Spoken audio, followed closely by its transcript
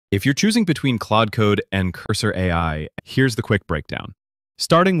If you're choosing between Claude Code and Cursor AI, here's the quick breakdown.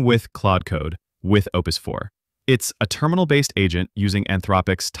 Starting with Claude Code with Opus 4. It's a terminal-based agent using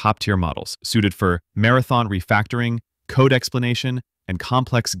Anthropic's top-tier models, suited for marathon refactoring, code explanation, and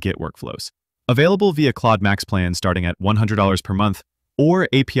complex Git workflows. Available via Claude Max plan starting at $100 per month, or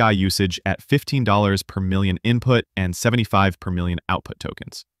API usage at $15 per million input and $75 per million output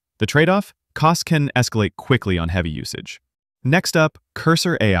tokens. The trade-off? Costs can escalate quickly on heavy usage. Next up,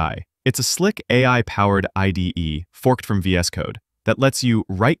 Cursor AI. It's a slick AI-powered IDE forked from VS Code that lets you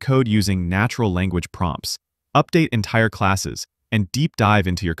write code using natural language prompts, update entire classes, and deep dive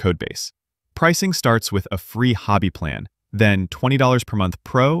into your codebase. Pricing starts with a free hobby plan, then $20 per month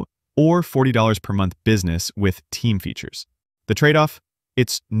pro or $40 per month business with team features. The trade-off?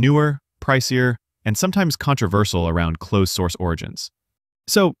 It's newer, pricier, and sometimes controversial around closed-source origins.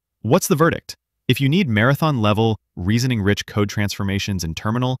 So, what's the verdict? If you need marathon-level, reasoning-rich code transformations in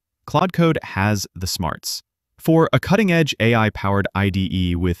terminal, Claude Code has the smarts. For a cutting-edge AI-powered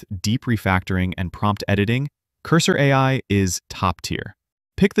IDE with deep refactoring and prompt editing, Cursor AI is top tier.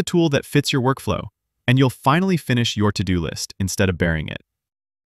 Pick the tool that fits your workflow, and you'll finally finish your to-do list instead of burying it.